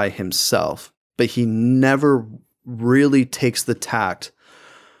justify himself, but he never really takes the tact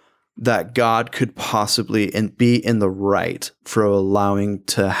that God could possibly be in the right for allowing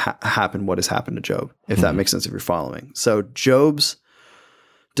to happen what has happened to Job, if that makes sense, if you're following. So Job's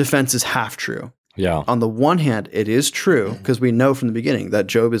defense is half true. Yeah. On the one hand, it is true because we know from the beginning that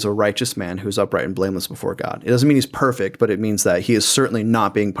Job is a righteous man who's upright and blameless before God. It doesn't mean he's perfect, but it means that he is certainly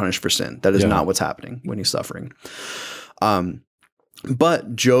not being punished for sin. That is not what's happening when he's suffering.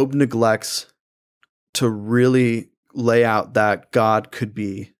 But Job neglects to really lay out that God could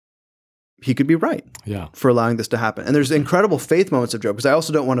be right for allowing this to happen. And there's incredible faith moments of Job, because I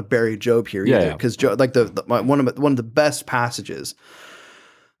also don't want to bury Job here either, because Job, like one of the best passages,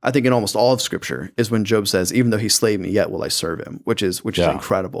 I think, in almost all of Scripture is when Job says, "Even though he slayed me, yet will I serve him," which is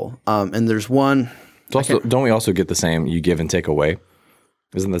incredible. And there's one. Don't we also get the same "you give and take away"?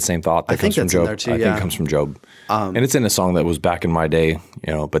 Isn't the same thought that comes from Job? I think it comes from Job, and it's in a song that was back in my day,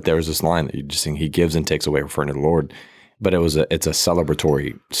 But there was this line that you just sing: "He gives and takes away," referring to the Lord. But it's a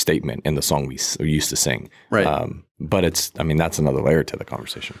celebratory statement in the song we used to sing. Right. But that's another layer to the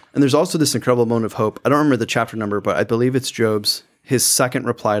conversation. And there's also this incredible moment of hope. I don't remember the chapter number, but I believe it's his second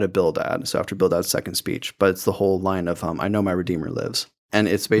reply to Bildad. So after Bildad's second speech, but it's the whole line of, "I know my Redeemer lives." And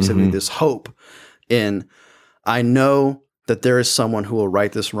it's basically this hope in, I know that there is someone who will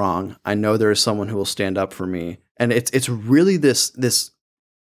right this wrong. I know there is someone who will stand up for me. And it's really this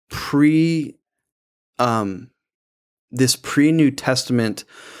pre-New Testament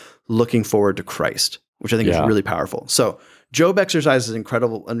looking forward to Christ, which I think is really powerful. So Job exercises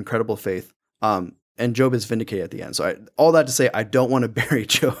incredible faith, and Job is vindicated at the end. So all that to say, I don't want to bury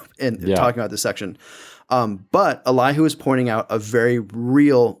Job in talking about this section. But Elihu is pointing out a very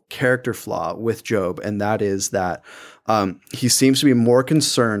real character flaw with Job, and that is that he seems to be more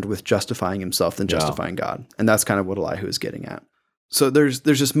concerned with justifying himself than justifying God. And that's kind of what Elihu is getting at. So there's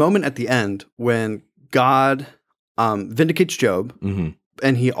this moment at the end when God vindicates Job,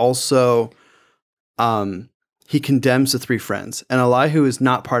 and he also he condemns the three friends, and Elihu is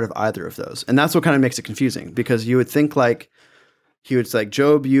not part of either of those, and that's what kind of makes it confusing, because you would think like he would say,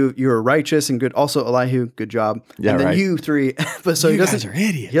 Job, you're righteous and good. Also, Elihu, good job. And then you three, but so you he doesn't. Guys are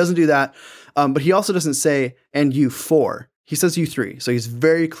idiots. He doesn't do that, but he also doesn't say and you four. He says you three. So he's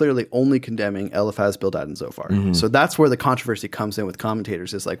very clearly only condemning Eliphaz, Bildad, and Zophar. So that's where the controversy comes in with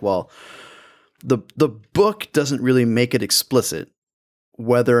commentators. Is like, well, the book doesn't really make it explicit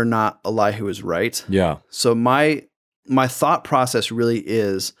whether or not Elihu is right. Yeah. So my thought process really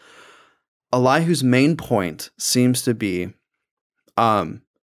is Elihu's main point seems to be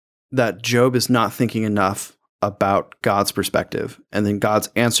that Job is not thinking enough about God's perspective. And then God's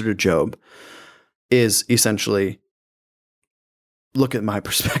answer to Job is essentially, look at my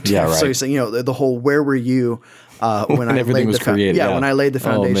perspective. Yeah, right. So he's saying, the whole, where were you when I everything was created? When I laid the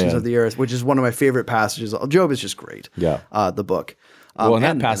foundations of the earth, which is one of my favorite passages. Job is just great. Yeah. The book. Well, in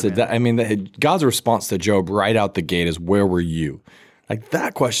that passage, God's response to Job right out the gate is, where were you? Like,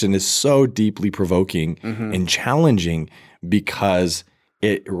 that question is so deeply provoking and challenging, because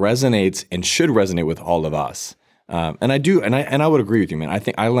it resonates and should resonate with all of us. And I would agree with you, man. I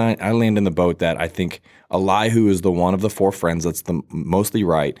think I land in the boat that I think Elihu is the one of the four friends that's the mostly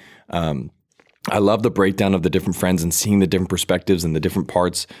right. I love the breakdown of the different friends and seeing the different perspectives and the different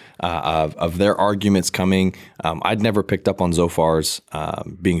parts of their arguments coming. I'd never picked up on Zophar's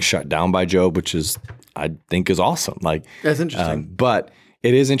being shut down by Job, which I think is awesome. Like, that's interesting. But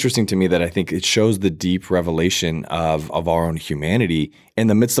it is interesting to me that I think it shows the deep revelation of our own humanity in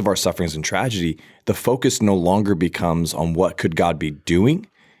the midst of our sufferings and tragedy. The focus no longer becomes on what could God be doing.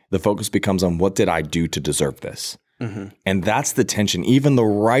 The focus becomes on what did I do to deserve this? And that's the tension. Even the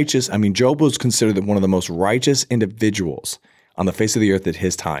righteous, Job was considered one of the most righteous individuals on the face of the earth at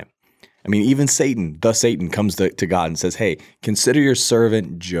his time. Even Satan comes to God and says, hey, consider your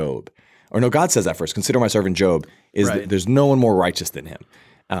servant Job. Or no, God says that first. Consider my servant Job. There's no one more righteous than him.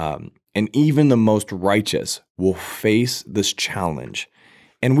 And even the most righteous will face this challenge.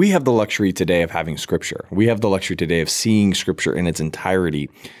 And we have the luxury today of having Scripture. We have the luxury today of seeing Scripture in its entirety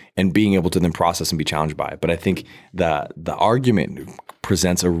and being able to then process and be challenged by it. But I think the argument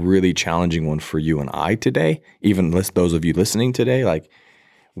presents a really challenging one for you and I today, even those of you listening today. Like,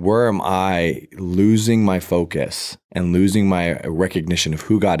 where am I losing my focus and losing my recognition of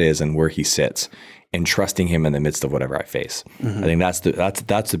who God is and where He sits, and trusting Him in the midst of whatever I face? I think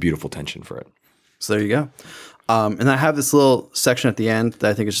that's the beautiful tension for it. So there you go. And I have this little section at the end that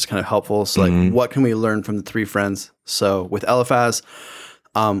I think is just kind of helpful. So like, what can we learn from the three friends? So with Eliphaz,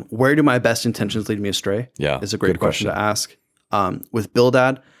 where do my best intentions lead me astray? Yeah, is a great question to ask. With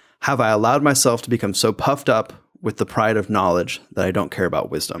Bildad, have I allowed myself to become so puffed up with the pride of knowledge that I don't care about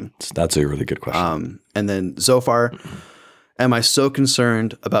wisdom? That's a really good question. And then Zophar, Am I so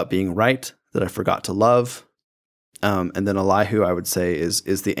concerned about being right that I forgot to love? And then Elihu, I would say, is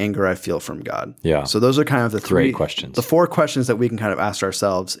the anger I feel from God. Yeah. So those are kind of the Great questions. the 4 questions that we can kind of ask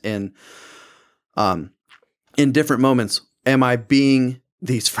ourselves in different moments. Am I being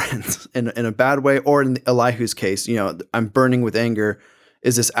these friends in a bad way, or in Elihu's case, I'm burning with anger.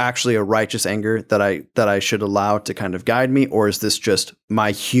 Is this actually a righteous anger that I should allow to kind of guide me, or is this just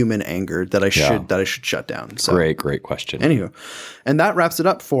my human anger that I should shut down? So, Great question. Anywho, and that wraps it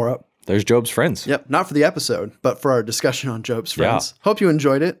up for There's Job's friends. Yep, not for the episode, but for our discussion on Job's friends. Yeah. Hope you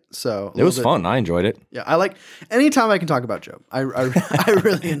enjoyed it. So it was fun. I enjoyed it. Yeah, I like anytime I can talk about Job. I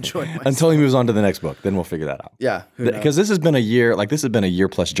really enjoy myself. Until he moves on to the next book, then we'll figure that out. Yeah, because this has been a year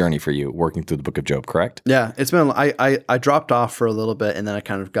plus journey for you working through the book of Job, correct? Yeah, it's been. I dropped off for a little bit, and then I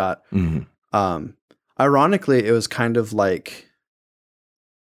kind of got. Ironically, it was kind of like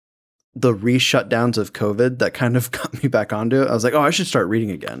the re-shutdowns of COVID that kind of got me back onto it. I was like, oh, I should start reading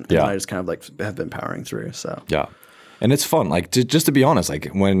again. And I just kind of like have been powering through. So yeah. And it's fun. Like just to be honest, like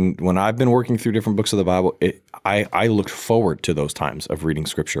when I've been working through different books of the Bible, I look forward to those times of reading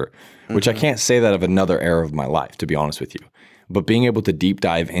scripture, which I can't say that of another era of my life, to be honest with you. But being able to deep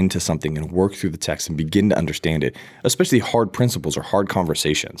dive into something and work through the text and begin to understand it, especially hard principles or hard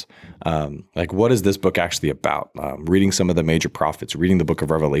conversations, like what is this book actually about? Reading some of the major prophets, reading the book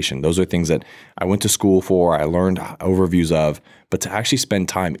of Revelation, those are things that I went to school for, I learned overviews of, but to actually spend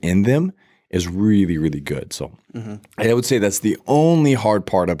time in them is really, really good. So I would say that's the only hard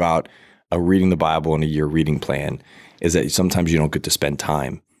part about reading the Bible in a year reading plan is that sometimes you don't get to spend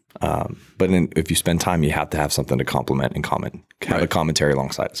time. But if you spend time, you have to have something to complement and have a commentary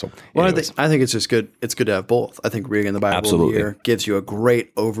alongside. So, I think it's just good. It's good to have both. I think reading the Bible in a year gives you a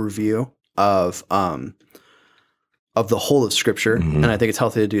great overview of the whole of Scripture, and I think it's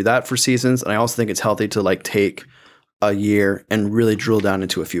healthy to do that for seasons. And I also think it's healthy to like take a year and really drill down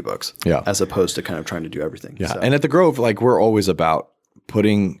into a few books, as opposed to kind of trying to do everything. Yeah, and at the Grove, like we're always about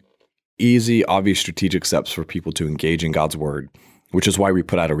putting easy, obvious, strategic steps for people to engage in God's Word, which is why we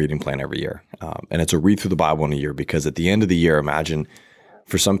put out a reading plan every year. And it's a read through the Bible in a year, because at the end of the year, imagine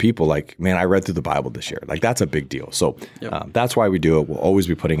for some people like, man, I read through the Bible this year. Like that's a big deal. So that's why we do it. We'll always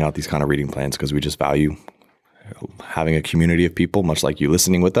be putting out these kind of reading plans because we just value having a community of people, much like you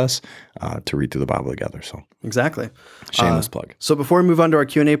listening with us, to read through the Bible together. So exactly. Shameless plug. So before we move on to our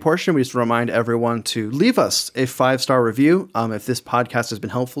Q&A portion, we just remind everyone to leave us a 5-star review if this podcast has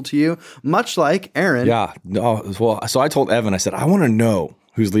been helpful to you, much like Aaron. Yeah. No, well, so I told Evan, I said, I want to know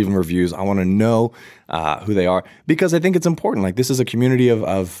who's leaving reviews. I want to know who they are, because I think it's important. Like this is a community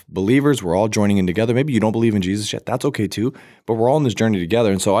of believers. We're all joining in together. Maybe you don't believe in Jesus yet. That's okay too. But we're all in this journey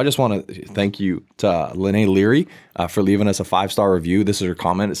together. And so I just want to thank you to Lene Leary for leaving us a 5-star review. This is her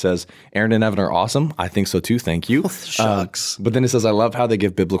comment. It says, Aaron and Evan are awesome. I think so too. Thank you. Shucks. But then it says, I love how they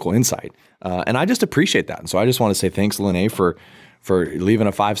give biblical insight. And I just appreciate that. And so I just want to say thanks, Lene, for leaving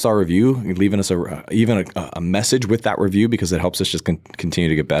a 5-star review, leaving us a message with that review, because it helps us just continue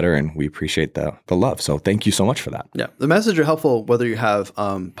to get better, and we appreciate the love. So thank you so much for that. Yeah, the message are helpful whether you have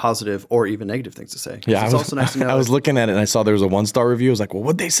positive or even negative things to say. Yeah, it's also nice to know. I was looking at it and I saw there was a 1-star review. I was like, well,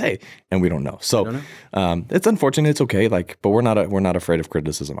 what'd they say? And we don't know. So it's unfortunate. It's okay. But we're not afraid of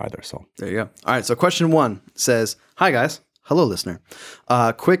criticism either. So there you go. All right. So question 1 says, "Hi guys." Hello, listener.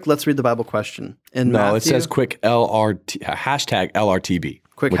 Quick, let's read the Bible question. It says quick LRT, hashtag LRTB.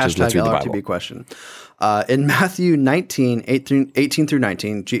 Quick hashtag LRTB question. In Matthew 19, 18 through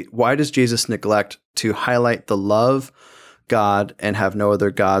 19, why does Jesus neglect to highlight the love God and have no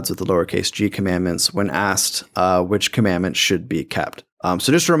other gods with the lowercase g commandments when asked which commandments should be kept?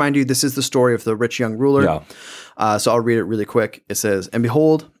 So just to remind you, this is the story of the rich young ruler. Yeah. So I'll read it really quick. It says, "And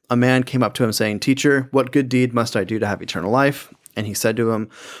behold, a man came up to him saying, 'Teacher, what good deed must I do to have eternal life?' And he said to him,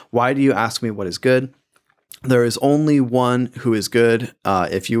 'Why do you ask me what is good? There is only one who is good.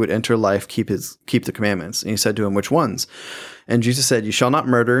 If you would enter life, keep the commandments.' And he said to him, 'Which ones?' And Jesus said, 'You shall not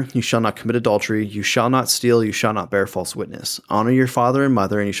murder, you shall not commit adultery, you shall not steal, you shall not bear false witness. Honor your father and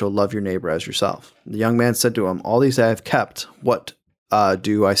mother, and you shall love your neighbor as yourself.' The young man said to him, 'All these I have kept. What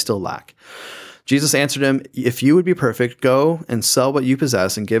do I still lack?' Jesus answered him, 'If you would be perfect, go and sell what you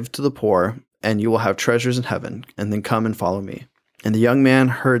possess and give to the poor, and you will have treasures in heaven, and then come and follow me.' And the young man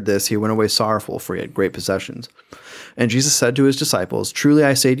heard this. He went away sorrowful, for he had great possessions. And Jesus said to his disciples, 'Truly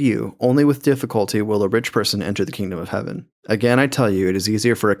I say to you, only with difficulty will a rich person enter the kingdom of heaven. Again, I tell you, it is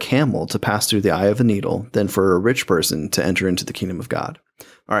easier for a camel to pass through the eye of a needle than for a rich person to enter into the kingdom of God.'"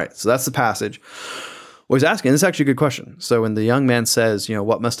 All right, so that's the passage. Well, he's asking, this is actually a good question. So when the young man says,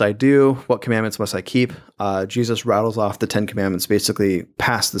 what must I do? What commandments must I keep? Jesus rattles off the 10 commandments basically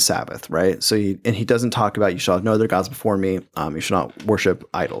past the Sabbath, right? So he doesn't talk about you shall have no other gods before me. You should not worship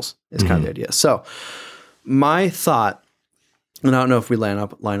idols is kind of the idea. So my thought, and I don't know if we line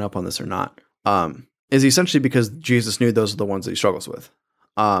up on this or not, is essentially because Jesus knew those are the ones that he struggles with.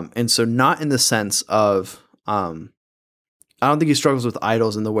 And so not in the sense of, I don't think he struggles with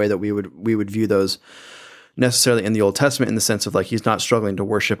idols in the way that we would view those necessarily in the Old Testament, in the sense of like he's not struggling to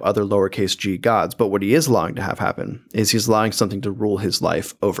worship other lowercase g gods, but what he is allowing to have happen is he's allowing something to rule his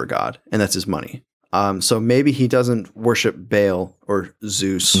life over God, and that's his money. So maybe he doesn't worship Baal or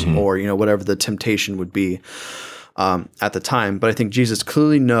Zeus or whatever the temptation would be at the time, but I think Jesus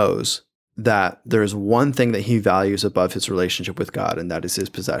clearly knows that there's one thing that he values above his relationship with God, and that is his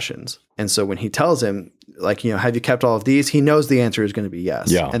possessions. And so when he tells him, like, have you kept all of these? He knows the answer is going to be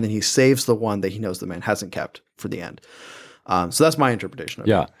yes. Yeah. And then he saves the one that he knows the man hasn't kept for the end. So that's my interpretation of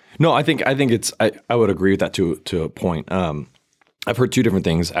it. Yeah. No, I think it's, I would agree with that to a point. I've heard two different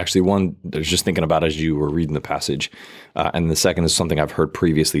things. Actually, one, I was just thinking about as you were reading the passage. And the second is something I've heard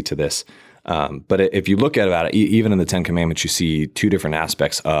previously to this. But if you look at it, even in the 10 Commandments, you see two different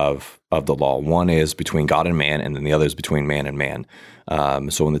aspects of the law. One is between God and man, and then the other is between man and man.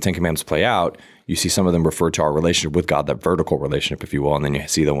 So when the 10 Commandments play out, you see some of them refer to our relationship with God, that vertical relationship, if you will, and then you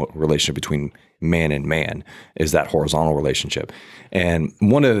see the relationship between man and man is that horizontal relationship. And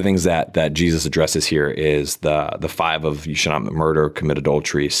one of the things that Jesus addresses here is the 5 of you shall not murder, commit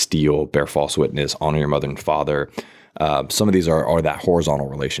adultery, steal, bear false witness, honor your mother and father. Some of these are that horizontal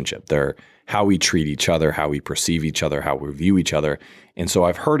relationship. They're how we treat each other, how we perceive each other, how we view each other. And so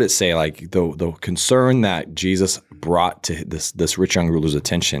I've heard it say, like, the concern that Jesus brought to this rich young ruler's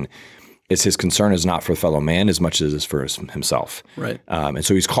attention is his concern is not for fellow man as much as it is for himself. Right. And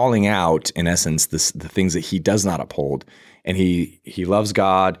so he's calling out, in essence, the things that he does not uphold. And he loves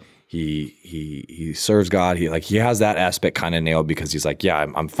God. He serves God. He has that aspect kind of nailed, because he's like, yeah,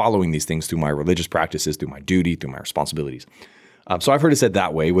 I'm following these things through my religious practices, through my duty, through my responsibilities. So I've heard it said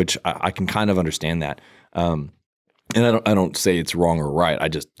that way, which I can kind of understand that. And I don't say it's wrong or right. I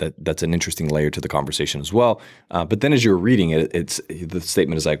just that's an interesting layer to the conversation as well. But then as you're reading it, the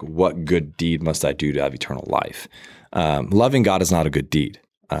statement is like, "What good deed must I do to have eternal life?" Loving God is not a good deed.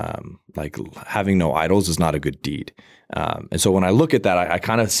 Like having no idols is not a good deed. And so when I look at that, I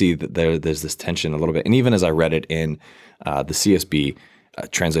kind of see that there's this tension a little bit. And even as I read it in the CSB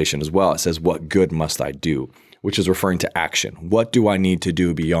translation as well, it says, "What good must I do?" which is referring to action. What do I need to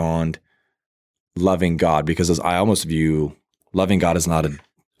do beyond loving God? Because as I almost view loving God as not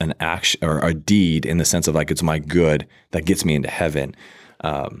an action or a deed in the sense of like it's my good that gets me into heaven.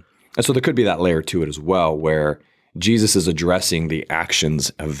 And so there could be that layer to it as well, where Jesus is addressing the actions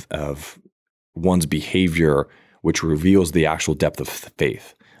of one's behavior, which reveals the actual depth of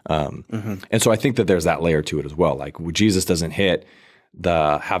faith. And so I think that there's that layer to it as well. Like Jesus doesn't hit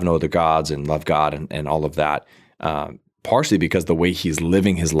the have no other gods and love God and all of that, partially because the way he's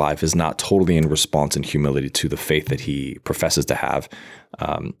living his life is not totally in response and humility to the faith that he professes to have.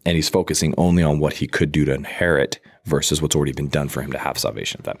 And he's focusing only on what he could do to inherit versus what's already been done for him to have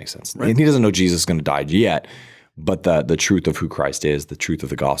salvation, if that makes sense. Right. And he doesn't know Jesus is going to die yet, but the truth of who Christ is, the truth of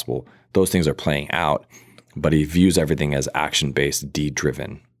the gospel, those things are playing out, but he views everything as action-based,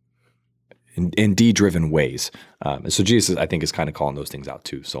 deed-driven, in deed-driven ways. And so Jesus, I think, is kind of calling those things out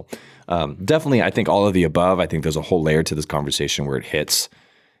too. So definitely, I think all of the above, I think there's a whole layer to this conversation where it hits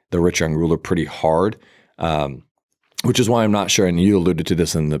the rich young ruler pretty hard, which is why I'm not sure, and you alluded to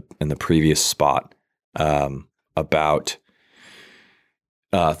this in the previous spot, about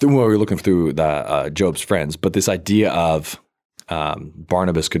when we were looking through the Job's friends, but this idea of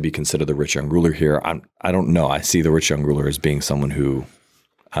Barnabas could be considered the rich young ruler here. I don't know. I see the rich young ruler as being someone who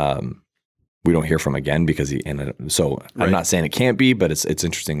we don't hear from again because Right. I'm not saying it can't be, but it's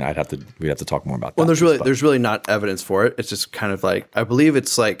interesting. We'd have to talk more about that. Well, there's really not evidence for it. It's just kind of like, I believe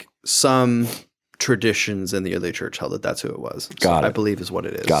it's like some traditions in the early church held that that's who it was. I believe is what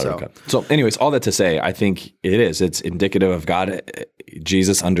it is. Got it. Okay. So anyways, all that to say, I think it is. It's indicative of God.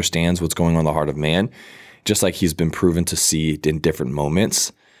 Jesus understands what's going on in the heart of man, just like he's been proven to see in different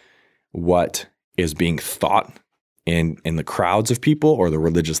moments what is being thought in the crowds of people or the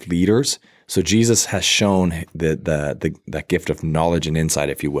religious leaders. So Jesus has shown that gift of knowledge and insight,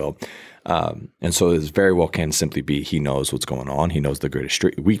 if you will. And so it very well can simply be he knows what's going on. He knows the greatest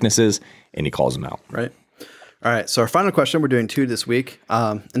weaknesses, and he calls them out. Right. All right, so our final question, we're doing 2 this week,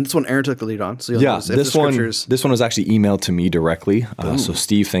 and this one Aaron took the lead on. So you'll notice if this the scriptures... one was actually emailed to me directly. So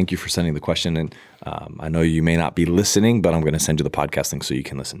Steve, thank you for sending the question, and I know you may not be listening, but I'm going to send you the podcast link so you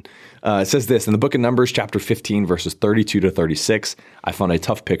can listen. It says this, in the book of Numbers, chapter 15, verses 32 to 36, I found a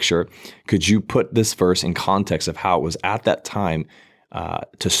tough picture. Could you put this verse in context of how it was at that time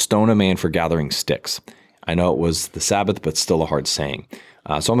to stone a man for gathering sticks? I know it was the Sabbath, but still a hard saying.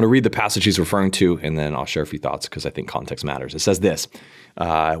 So I'm going to read the passage he's referring to, and then I'll share a few thoughts because I think context matters. It says this,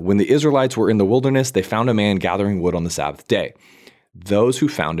 when the Israelites were in the wilderness, they found a man gathering wood on the Sabbath day. Those who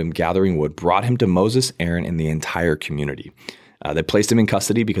found him gathering wood brought him to Moses, Aaron, and the entire community. They placed him in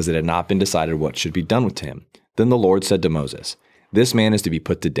custody because it had not been decided what should be done with him. Then the Lord said to Moses, this man is to be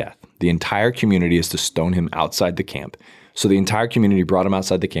put to death. The entire community is to stone him outside the camp. So the entire community brought him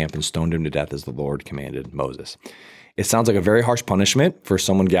outside the camp and stoned him to death as the Lord commanded Moses. It sounds like a very harsh punishment for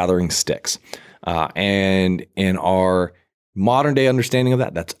someone gathering sticks. And in our modern day understanding of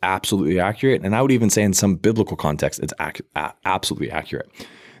that, that's absolutely accurate. And I would even say in some biblical context, it's absolutely accurate.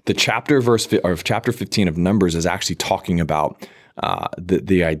 The chapter 15 of Numbers is actually talking about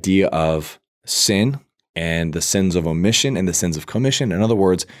the idea of sin and the sins of omission and the sins of commission. In other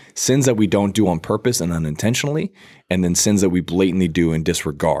words, sins that we don't do on purpose and unintentionally, and then sins that we blatantly do and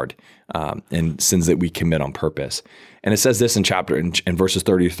disregard, and sins that we commit on purpose. And it says this in verses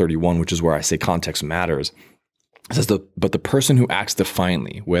 30 to 31, which is where I say context matters. It says, but the person who acts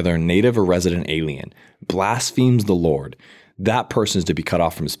defiantly, whether native or resident alien, blasphemes the Lord, that person is to be cut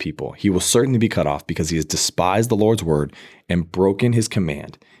off from his people. He will certainly be cut off because he has despised the Lord's word and broken his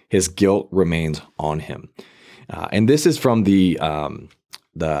command. His guilt remains on him. And this is from the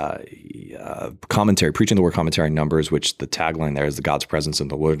commentary, Preaching the Word commentary on Numbers, which the tagline there is the God's presence in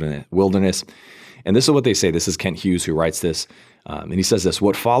the wilderness. And this is what they say. This is Kent Hughes who writes this. And he says this,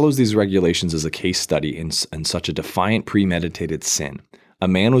 what follows these regulations is a case study in such a defiant, premeditated sin. A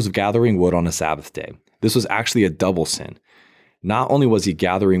man was gathering wood on a Sabbath day. This was actually a double sin. Not only was he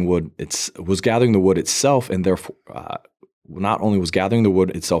gathering wood, was gathering the wood itself, and therefore, not only was gathering the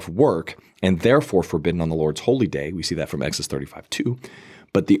wood itself work, and therefore forbidden on the Lord's holy day, we see that from Exodus 35:2,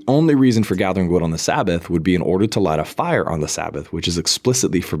 but the only reason for gathering wood on the Sabbath would be in order to light a fire on the Sabbath, which is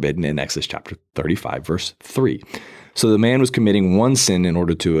explicitly forbidden in Exodus chapter 35, verse 3. So the man was committing one sin in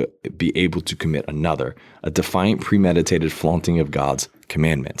order to be able to commit another, a defiant, premeditated flaunting of God's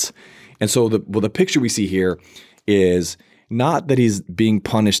commandments. And so the picture we see here is not that he's being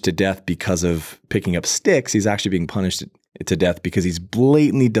punished to death because of picking up sticks. He's actually being punished to death because he's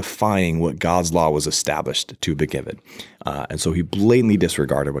blatantly defying what God's law was established to be given. And so he blatantly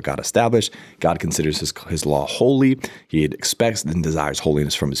disregarded what God established. God considers his law holy. He expects and desires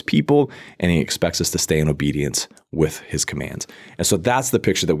holiness from his people, and he expects us to stay in obedience with his commands. And so that's the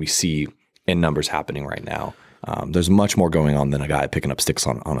picture that we see in Numbers happening right now. There's much more going on than a guy picking up sticks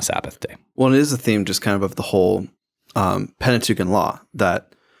on a Sabbath day. Well, it is a theme just kind of the whole Pentateuch law,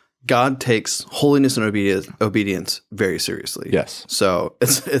 that God takes holiness and obedience very seriously. Yes. So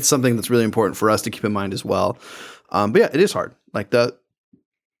it's something that's really important for us to keep in mind as well. But yeah, it is hard. Like that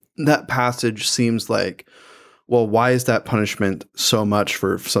passage seems like, well, why is that punishment so much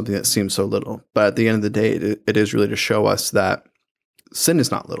for something that seems so little? But at the end of the day, it is really to show us that sin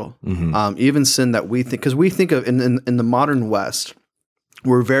is not little. Mm-hmm. Even sin that we think, because we think of in the modern West,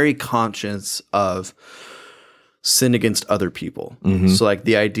 we're very conscious of sin against other people. Mm-hmm. So like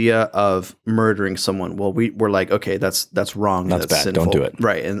the idea of murdering someone, well, we're like, okay, that's wrong. That's bad. Sinful. Don't do it.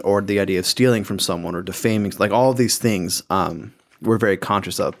 Right. Or the idea of stealing from someone or defaming, like all of these things we're very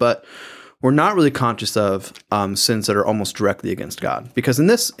conscious of. But we're not really conscious of sins that are almost directly against God. Because in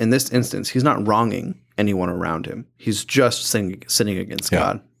this instance, he's not wronging anyone around him. He's just sinning against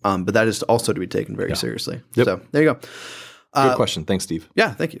God. But that is also to be taken very seriously. Yep. So there you go. Good question. Thanks, Steve.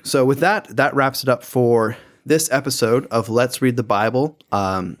 Yeah, thank you. So with that wraps it up for this episode of Let's Read the Bible.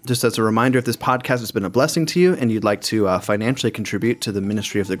 Just as a reminder, if this podcast has been a blessing to you and you'd like to financially contribute to the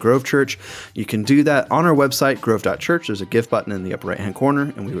ministry of the Grove Church, you can do that on our website, grove.church. There's a give button in the upper right-hand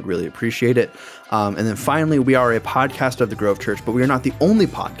corner, and we would really appreciate it. And then finally, we are a podcast of the Grove Church, but we are not the only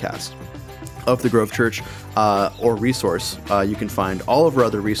podcast of the Grove Church or resource. You can find all of our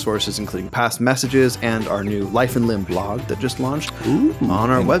other resources, including past messages and our new Life and Limb blog that just launched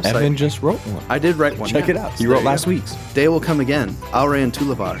on our website. Evan just wrote one. I did write one. Check it out. He wrote last week's. Day will come again. Aure and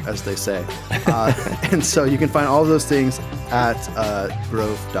Tulavar, as they say. And so you can find all of those things at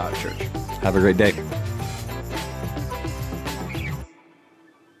grove.church. Have a great day.